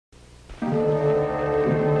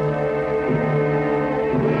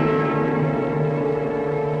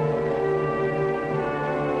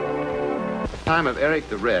time of Eric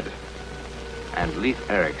the Red and Leif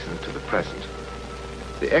Erikson to the present,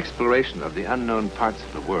 the exploration of the unknown parts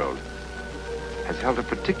of the world has held a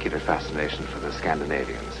particular fascination for the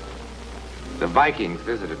Scandinavians. The Vikings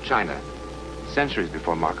visited China centuries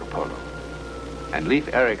before Marco Polo, and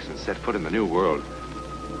Leif Erikson set foot in the New World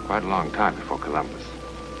quite a long time before Columbus.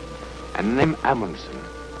 And the name Amundsen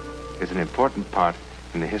is an important part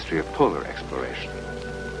in the history of polar exploration.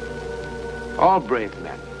 All brave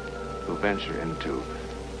men who venture into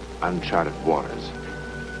uncharted waters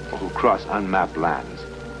or who cross unmapped lands,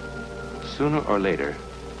 sooner or later,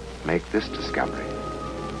 make this discovery.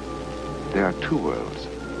 There are two worlds.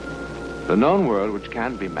 The known world, which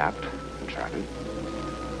can be mapped and charted,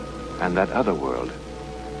 and that other world,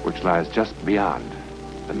 which lies just beyond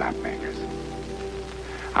the map makers.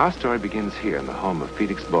 Our story begins here in the home of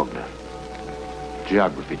Felix Bogner,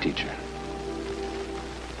 geography teacher.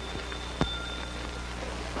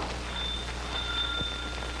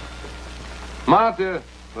 Martha,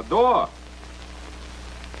 the door.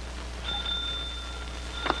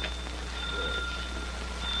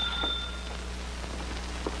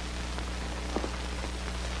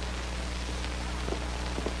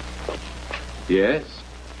 Yes?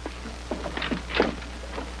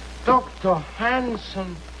 Dr.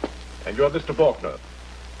 Hansen. And you're Mr. Faulkner?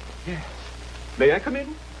 Yes. May I come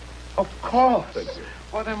in? Of course. Thank you.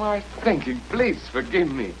 What am I thinking? Please forgive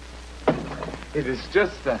me. It is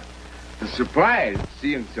just a surprise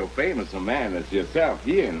seeing so famous a man as yourself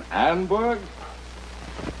here in Annenberg.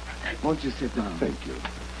 Won't you sit down? Thank you.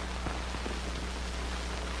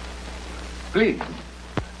 Please.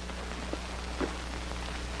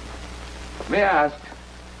 May I ask,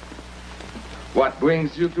 what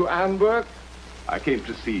brings you to Annenberg? I came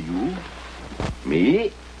to see you.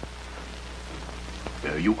 Me?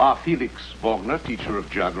 You are Felix Bogner, teacher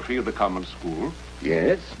of geography of the common school.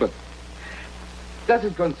 Yes, but does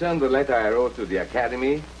it concern the letter I wrote to the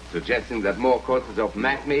academy, suggesting that more courses of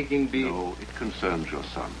map-making be... No, it concerns your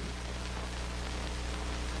son.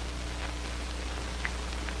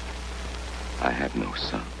 I have no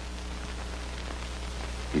son.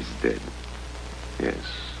 He's dead. Yes,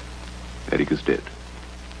 Eric is dead.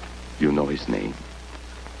 You know his name?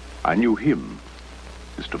 I knew him,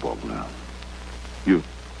 Mr. Bogner. You...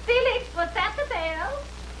 Felix, was that the bell?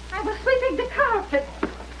 I was sweeping the carpet.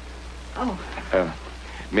 Oh.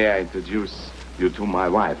 May I introduce you to my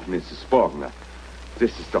wife, Mrs. Bogner?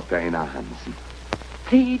 This is Dr. Einar Hansen.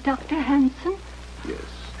 The Dr. Hansen? Yes.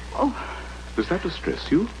 Oh. Does that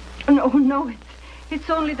distress you? No, it's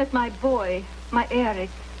only that my boy, my Eric,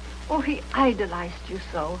 he idolized you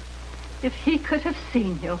so. If he could have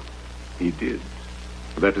seen you. He did.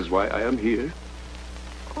 That is why I am here.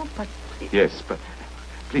 Oh, but... Yes, but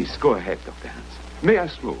please go ahead, Dr. Hansen. May I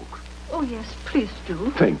smoke? Oh, yes, please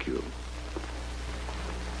do. Thank you.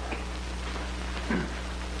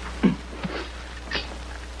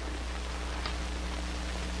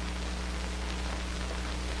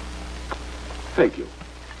 Thank you.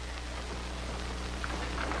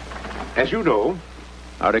 As you know,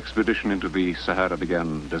 our expedition into the Sahara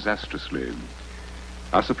began disastrously.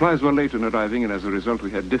 Our supplies were late in arriving, and as a result, we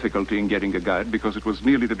had difficulty in getting a guide because it was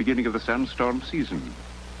nearly the beginning of the sandstorm season.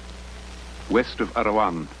 West of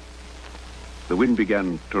Arawan, the wind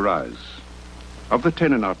began to rise. Of the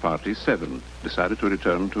 10 in our party, 7 decided to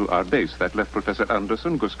return to our base. That left Professor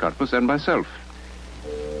Anderson, Gus Karpus, and myself.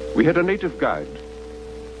 We had a native guide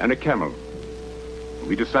and a camel.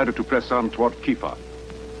 We decided to press on toward Kifa.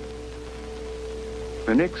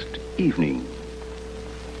 The next evening,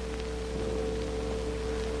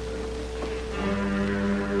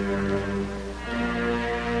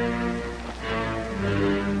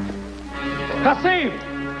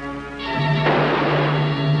 Kasim!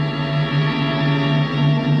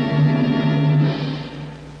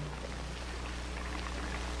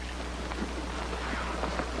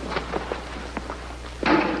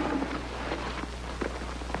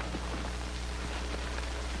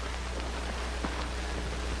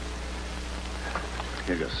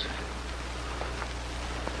 here goes.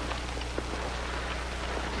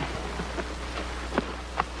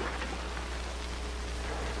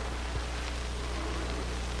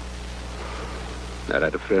 I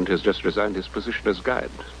had a friend who has just resigned his position as guide.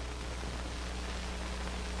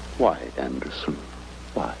 Why, Anderson?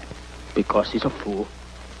 Why? Because he's a fool.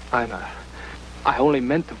 I only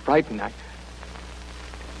meant to frighten. And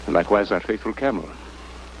likewise our faithful camel.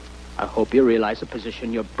 I hope you realize the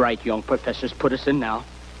position your bright young professors put us in now.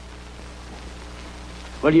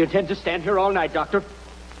 Well, do you intend to stand here all night, Doctor?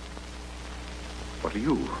 What do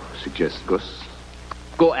you suggest, Gus?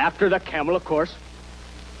 Go after the camel, of course.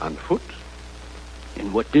 On foot?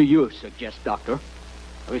 And what do you suggest, Doctor?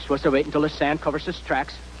 Are we supposed to wait until the sand covers his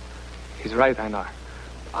tracks? He's right, Einar.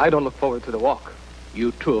 I don't look forward to the walk.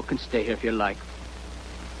 You too can stay here if you like.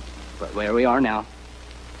 But where we are now,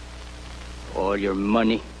 all your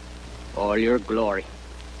money, all your glory,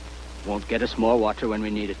 won't get us more water when we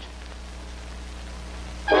need it.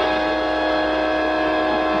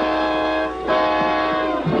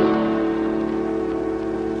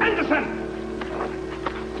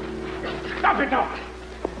 Stop it now!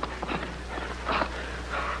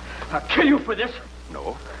 I'll kill you for this.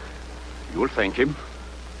 No. You'll thank him.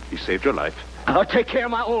 He saved your life. I'll take care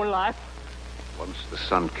of my own life. Once the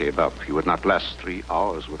sun came up, you would not last 3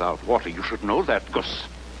 hours without water. You should know that, Gus.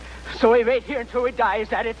 So we wait here until we die, is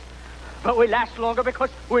that it? But we last longer because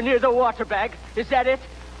we're near the water bag, is that it?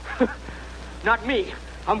 Not me.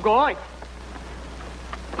 I'm going.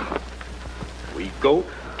 We go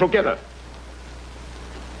together.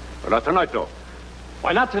 But not tonight, though.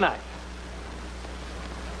 Why not tonight?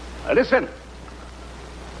 Now listen.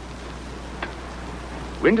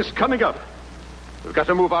 Wind is coming up. We've got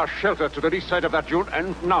to move our shelter to the east side of that dune,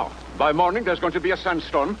 and now. By morning, there's going to be a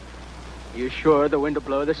sandstorm. You sure the wind will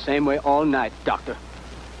blow the same way all night, Doctor?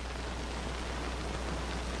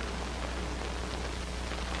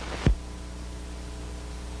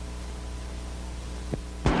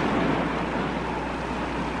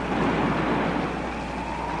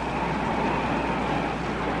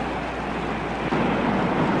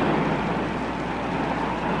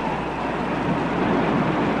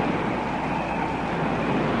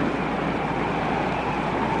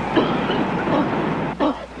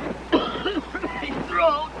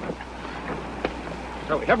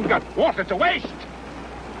 So we haven't got water to waste.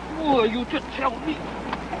 Who are you to tell me?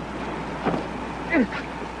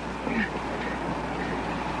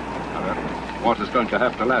 Water's going to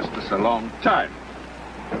have to last us a long time.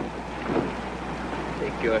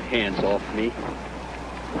 Take your hands off me.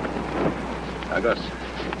 Now, Gus.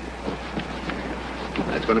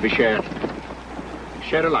 That's going to be shared.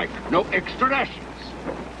 Shared alike. No extra rations.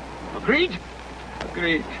 Agreed?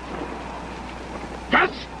 Agreed.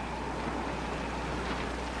 Gus!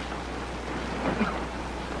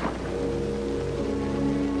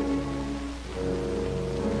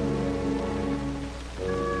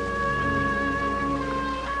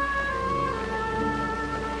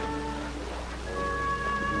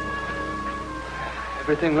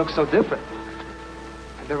 Everything looks so different.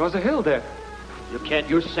 And there was a hill there. You can't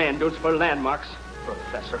use sand dunes for landmarks,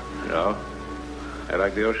 Professor. No. I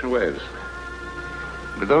like the ocean waves.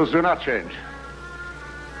 But those do not change.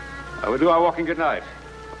 I will do our walking at night.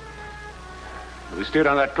 We steered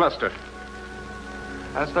on that cluster.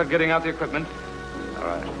 I'll start getting out the equipment. All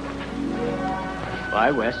right.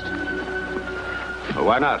 Why west? Well,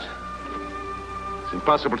 why not? It's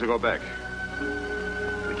impossible to go back.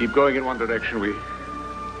 We keep going in one direction, we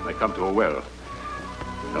might come to a well,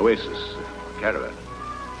 an oasis, a caravan.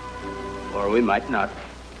 Or we might not.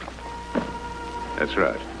 That's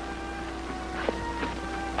right.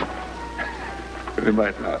 We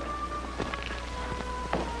might not.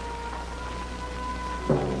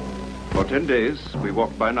 For 10 days, we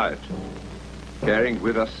walked by night, carrying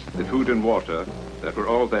with us the food and water that were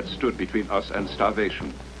all that stood between us and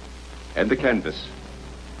starvation, and the canvas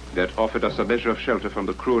that offered us a measure of shelter from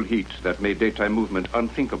the cruel heat that made daytime movement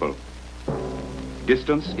unthinkable.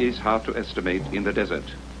 Distance is hard to estimate in the desert.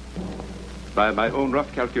 By my own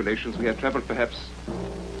rough calculations, we had traveled perhaps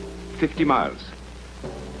 50 miles.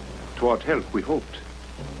 Toward help, we hoped.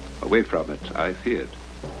 Away from it, I feared.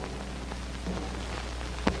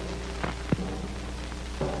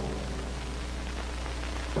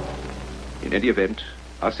 In any event,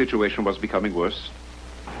 our situation was becoming worse.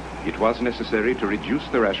 It was necessary to reduce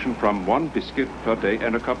the ration from 1 biscuit per day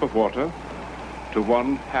and a cup of water to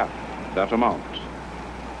 1/2 that amount.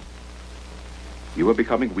 We were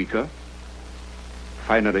becoming weaker.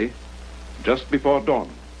 Finally, just before dawn,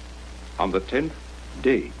 on the 10th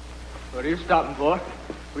day. What are you stopping for?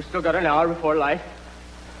 We still got an hour before light.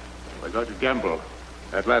 We're going to gamble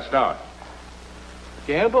that last hour.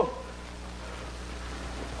 Gamble?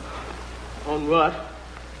 On what?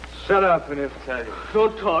 Shut up and he'll tell you.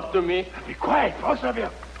 Don't talk to me. Be quiet, both of you.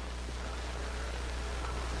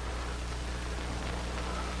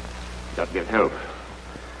 Got to get help.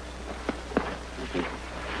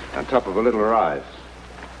 On top of a little rise.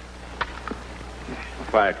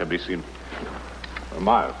 The fire can be seen for a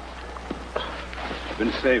mile. I've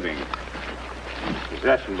been saving his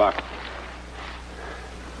ration box.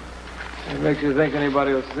 What makes you think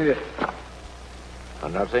anybody will see it? For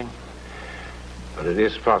nothing. But it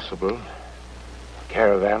is possible. A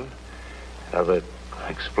caravan of an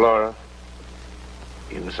explorer.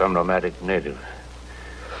 Even some nomadic native.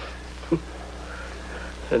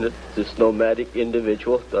 And if this nomadic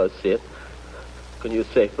individual does see it, can you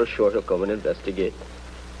say for sure he'll come and investigate?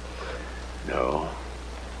 No.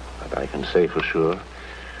 But I can say for sure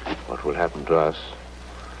what will happen to us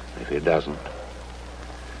if he doesn't.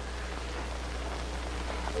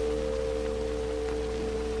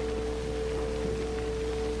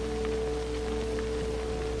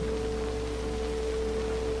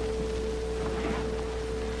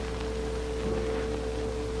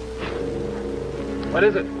 What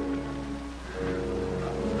is it?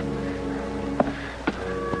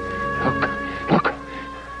 Look.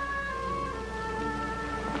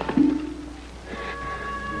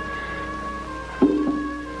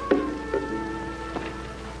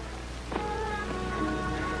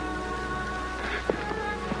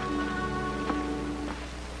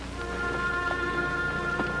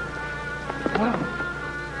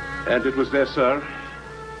 And it was there, sir,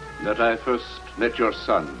 that I first met your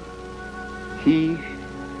son. He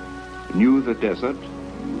knew the desert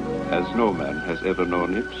as no man has ever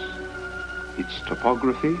known it, its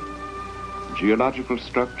topography, geological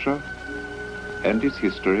structure, and its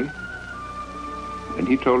history. And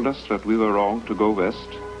he told us that we were wrong to go west,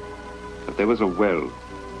 that there was a well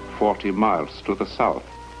 40 miles to the south.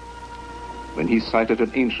 When he cited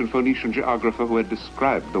an ancient Phoenician geographer who had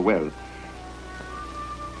described the well,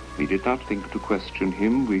 we did not think to question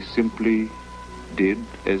him. We simply did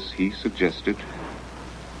as he suggested.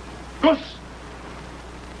 Gus!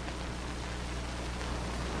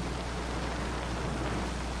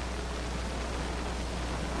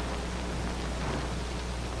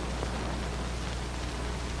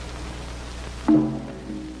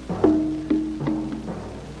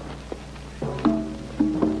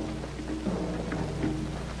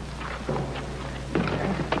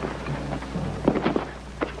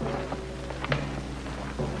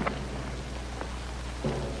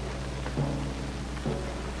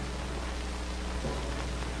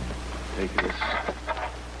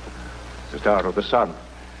 The star of the sun.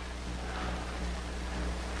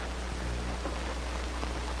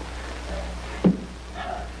 And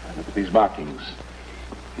look at these markings.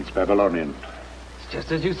 It's Babylonian. It's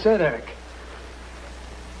just as you said, Eric.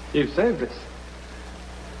 You've saved us.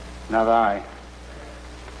 Not I.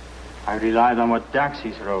 I relied on what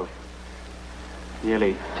Daxis wrote.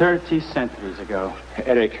 Nearly 30 centuries ago.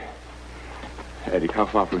 Eric, how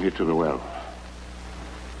far from here to the well?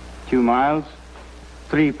 2 miles.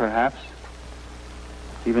 3, perhaps.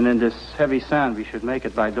 Even in this heavy sand, we should make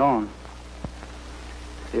it by dawn.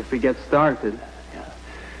 If we get started. Yeah.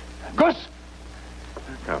 Gus!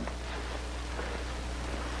 Come.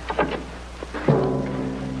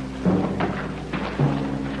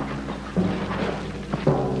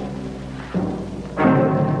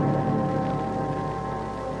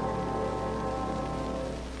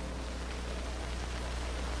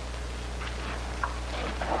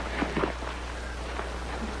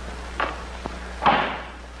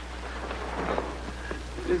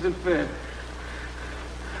 Isn't fair.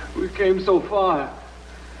 We came so far.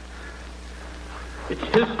 It's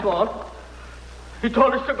his fault. He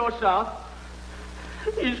told us to go south.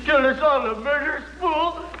 He's killed us all, a murderous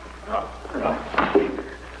fool.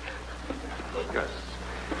 Gus,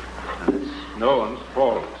 it's no one's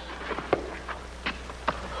fault.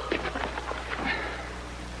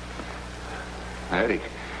 Eric.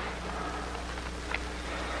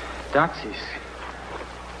 Daxis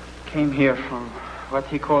came here from what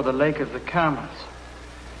he called the Lake of the Camels.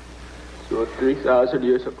 So 3,000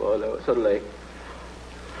 years ago, there was a lake.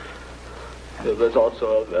 There was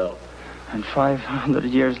also a well. And 500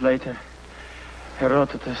 years later,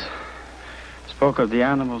 Herodotus spoke of the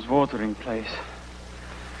animal's watering place.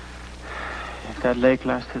 If that lake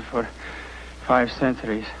lasted for 5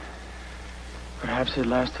 centuries, perhaps it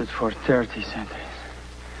lasted for 30 centuries.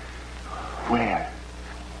 Where?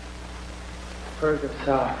 Further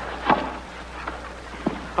south.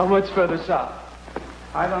 How much further south?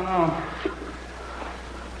 I don't know.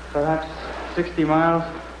 Perhaps 60 miles.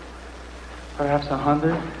 Perhaps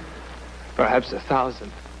 100. Perhaps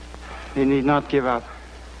 1,000. We need not give up.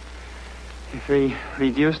 If we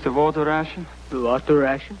reduce the water ration... The water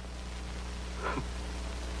ration?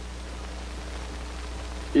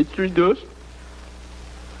 It's reduced.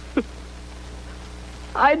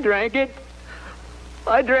 I drank it.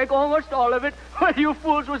 I drank almost all of it while you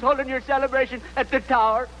fools was holding your celebration at the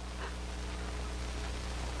tower.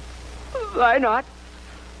 Why not?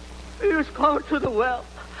 We was going to the well.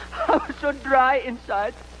 I was so dry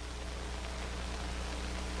inside.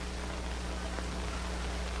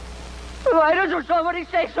 Why doesn't somebody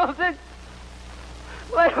say something?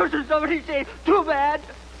 Why doesn't somebody say, too bad?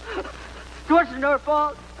 It wasn't her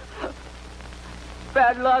fault.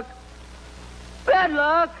 Bad luck. Bad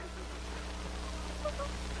luck.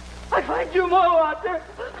 I'll find you more water.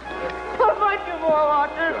 I'll find you more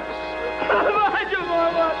water. I'll find you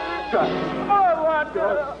more water. More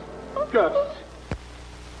water. Gus.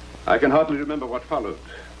 I can hardly remember what followed.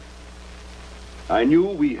 I knew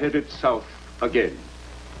we headed south again.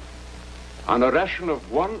 On a ration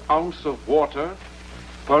of 1 ounce of water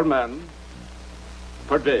per man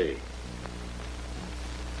per day.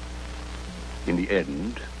 In the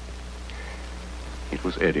end, it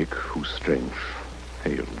was Eric whose strength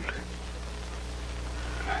failed.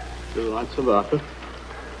 Do you want some water?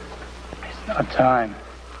 It's not time.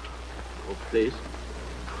 Oh, please.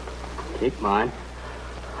 Take mine.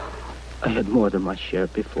 I had more than my share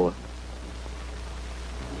before.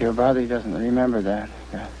 Your body doesn't remember that.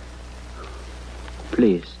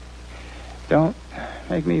 Please. Don't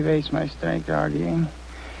make me waste my strength arguing.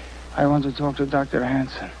 I want to talk to Dr.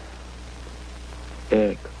 Hansen.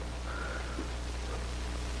 Eric,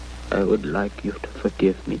 I would like you to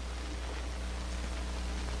forgive me.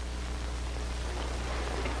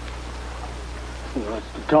 He wants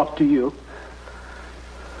to talk to you.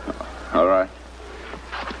 All right.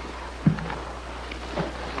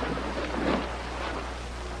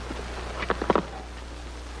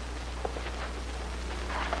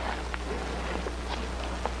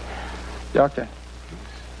 Doctor,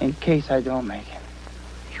 in case I don't make it.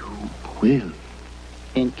 You will.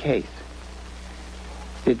 In case.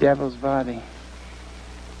 The devil's body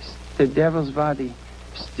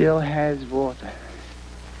still has water.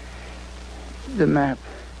 The map.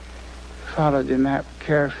 Follow the map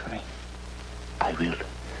carefully. I will.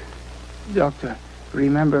 Doctor,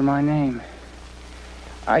 remember my name.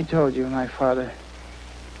 I told you my father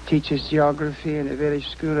teaches geography in the village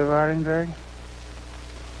school of Orenburg.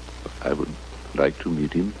 I would like to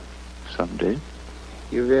meet him someday.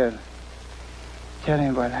 You will. Tell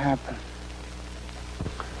him what happened.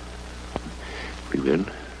 We will.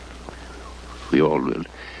 We all will.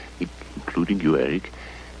 Including you, Eric.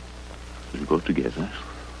 We'll go together.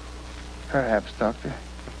 Perhaps, Doctor.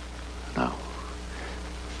 Now,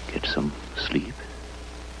 get some sleep.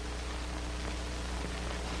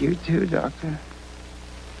 You too, Doctor.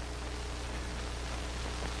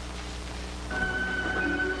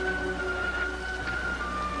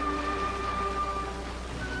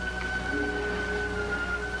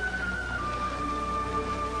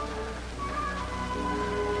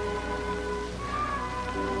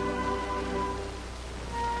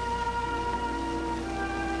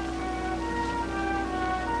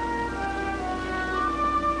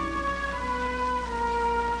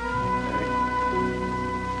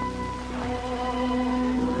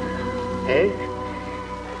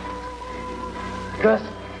 Gus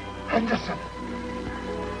Henderson.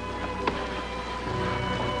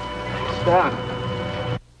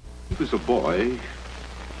 Stan. He was a boy,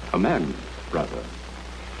 a man, rather,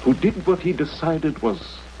 who did what he decided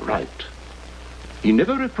was right. He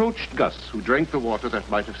never reproached Gus, who drank the water that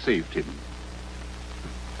might have saved him.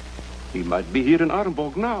 He might be here in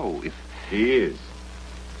Arnborg now, if... He is.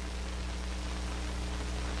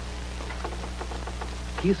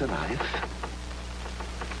 He's alive.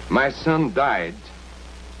 My son died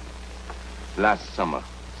last summer,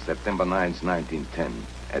 September 9th, 1910,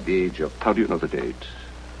 at the age of... How do you know the date?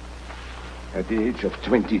 At the age of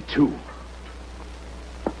 22.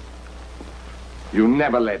 You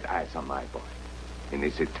never laid eyes on my boy in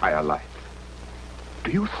his entire life.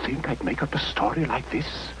 Do you think I'd make up a story like this?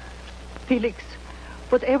 Felix,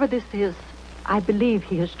 whatever this is, I believe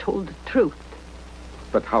he has told the truth.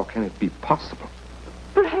 But how can it be possible?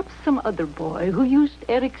 Perhaps some other boy who used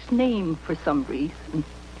Eric's name for some reason.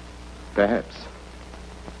 Perhaps.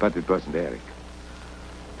 But it wasn't Eric.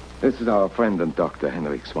 This is our friend and Dr.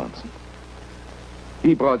 Henrik Swanson.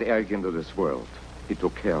 He brought Eric into this world. He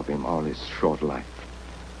took care of him all his short life.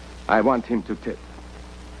 I want him to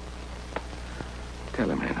tell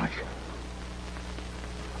him, Henrik.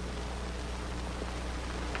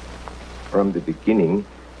 From the beginning,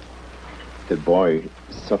 the boy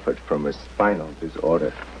suffered from a spinal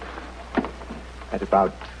disorder. At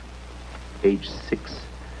about age 6,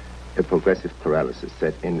 a progressive paralysis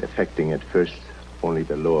set in, affecting at first only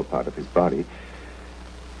the lower part of his body.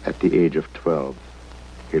 At the age of 12,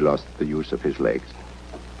 he lost the use of his legs.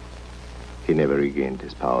 He never regained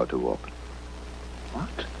his power to walk.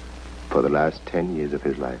 What? For the last 10 years of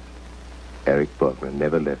his life, Eric Bergman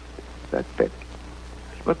never left that bed.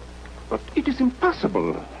 But it is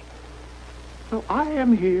impossible. So I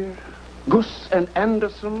am here. Gus and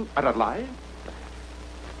Anderson are alive.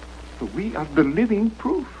 Doctor, we are the living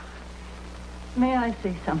proof. May I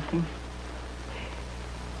say something?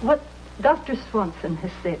 What Dr. Swanson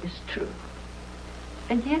has said is true,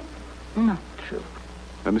 and yet not true.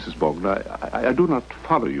 Mrs. Bogner, I do not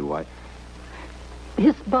follow you.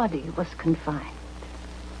 His body was confined,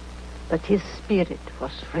 but his spirit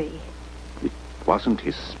was free. It wasn't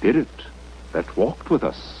his spirit that walked with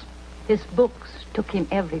us. His books took him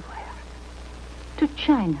everywhere. To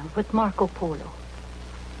China with Marco Polo.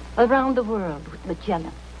 Around the world with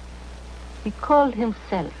Magellan. He called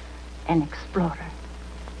himself an explorer.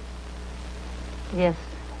 Yes,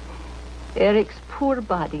 Eric's poor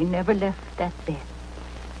body never left that bed.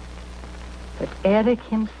 But Eric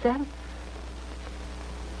himself?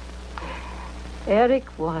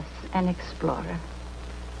 Eric was an explorer.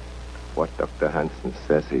 What Dr. Hansen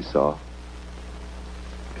says he saw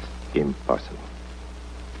is impossible.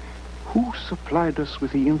 Who supplied us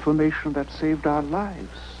with the information that saved our lives?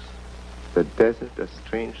 The desert does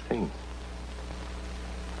strange things.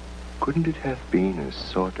 Couldn't it have been a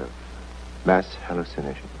sort of mass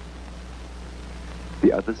hallucination?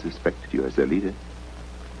 The others respected you as their leader.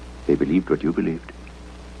 They believed what you believed.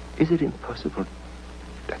 Is it impossible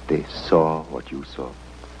that they saw what you saw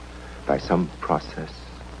by some process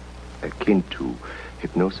akin to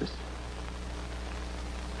hypnosis?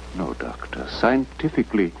 No, Doctor.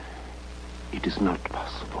 Scientifically, it is not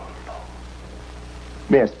possible, no.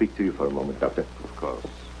 May I speak to you for a moment, Doctor? Of course.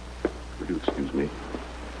 Will you excuse me?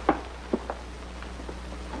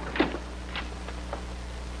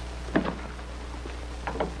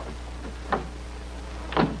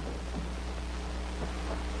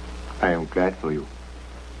 I am glad for you.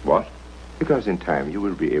 What? Because in time you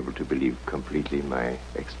will be able to believe completely my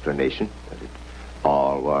explanation that it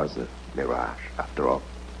all was a mirage after all.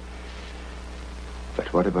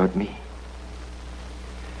 But what about me?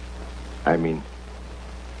 I mean,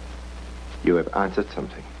 you have answered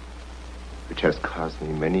something which has caused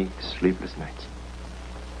me many sleepless nights.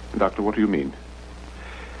 Doctor, what do you mean?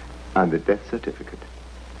 On the death certificate,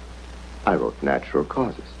 I wrote natural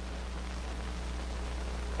causes.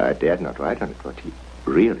 I dared not write on it what he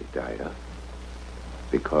really died of,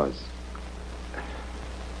 because,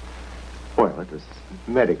 well, it was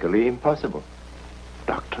medically impossible.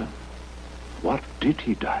 Doctor, what did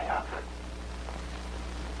he die of?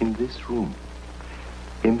 In this room,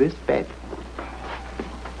 in this bed,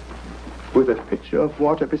 with a pitcher of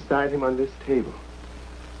water beside him on this table,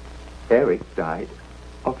 Eric died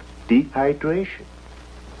of dehydration.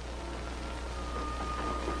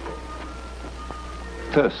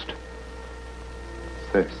 Thirst.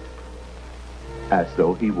 Thirst. As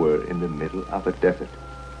though he were in the middle of a desert.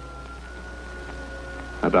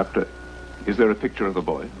 Now, Doctor, is there a picture of the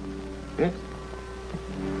boy? Yes.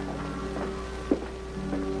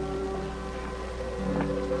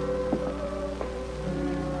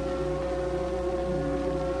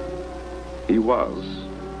 He was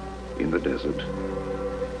in the desert.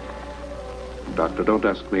 Doctor, don't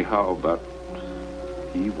ask me how, but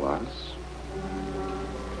he was.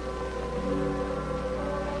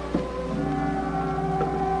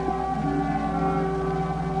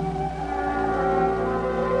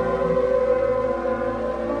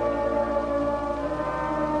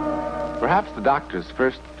 Perhaps the doctor's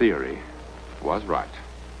first theory was right.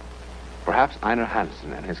 Perhaps Einar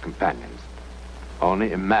Hansen and his companions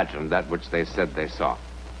only imagined that which they said they saw.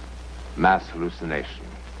 Mass hallucination,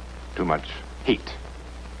 too much heat,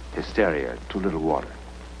 hysteria, too little water.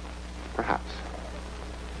 Perhaps.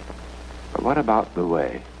 But what about the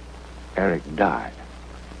way Eric died?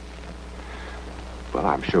 Well,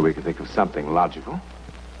 I'm sure we can think of something logical,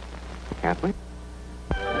 can't we?